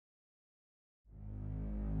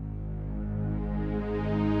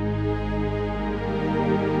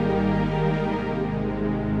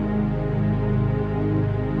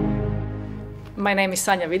My name is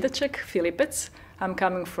Sanja Vidacek, Filipec. I'm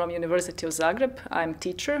coming from University of Zagreb. I'm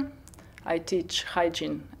teacher. I teach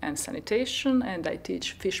hygiene and sanitation, and I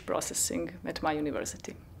teach fish processing at my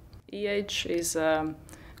university. EHEDG is a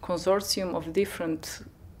consortium of different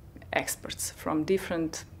experts from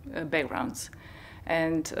different backgrounds.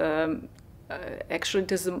 And actually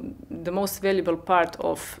it is the most valuable part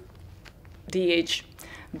of the EHEDG,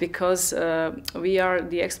 because we are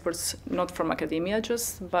the experts not from academia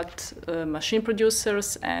just, but machine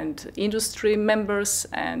producers and industry members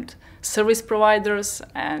and service providers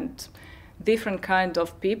and different kind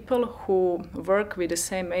of people who work with the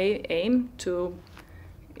same aim to,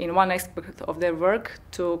 in one aspect of their work,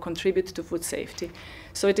 to contribute to food safety.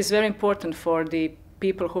 So it is very important for the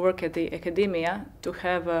people who work at the academia to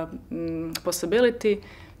have a possibility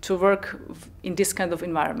to work in this kind of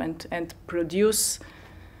environment and produce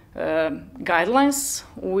guidelines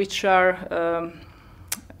which are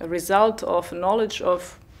a result of knowledge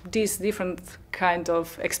of these different kind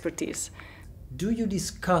of expertise. Do you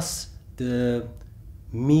discuss the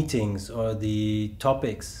meetings or the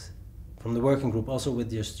topics from the working group also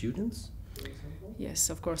with your students? Yes,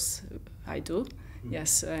 of course I do.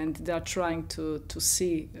 Yes, and they are trying to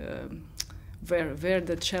see where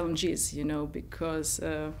the challenge is, you know, because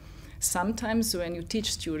sometimes when you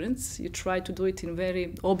teach students, you try to do it in a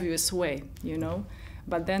very obvious way, you know,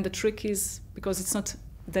 but then the trick is, because it's not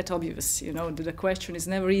that obvious, you know, the question is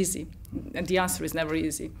never easy, and the answer is never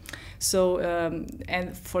easy. So,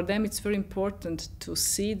 and for them it's very important to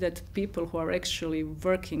see that people who are actually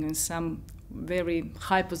working in some very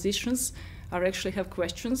high positions are actually have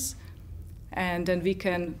questions, and then we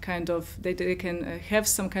can kind of, they can have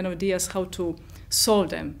some kind of ideas how to solve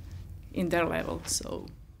them in their level. So,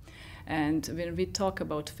 and when we talk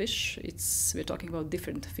about fish, we're talking about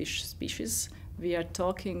different fish species. We are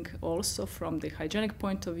talking also from the hygienic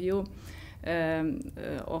point of view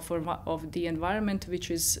of the environment,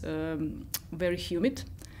 which is very humid.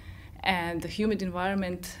 And the humid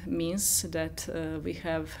environment means that we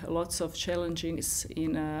have lots of challenges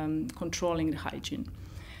in controlling the hygiene.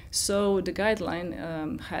 So the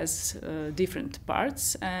guideline has different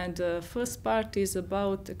parts, and the first part is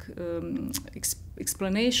about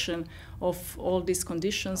explanation of all these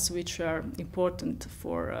conditions which are important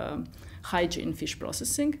for hygiene fish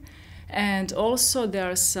processing. And also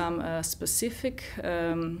there are some specific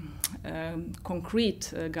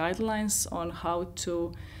concrete guidelines on how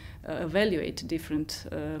to evaluate different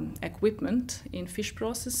equipment in fish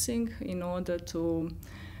processing in order to,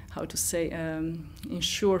 how to say,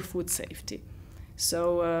 ensure food safety.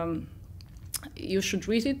 So you should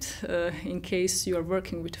read it in case you are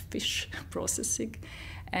working with fish processing,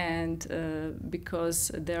 and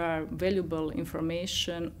because there are valuable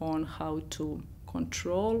information on how to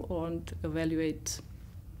control and evaluate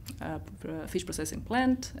fish processing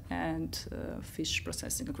plant and fish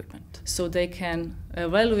processing equipment. So they can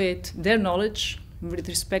evaluate their knowledge with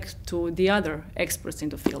respect to the other experts in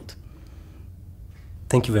the field.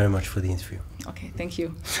 Thank you very much for the interview. Okay, thank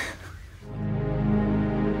you.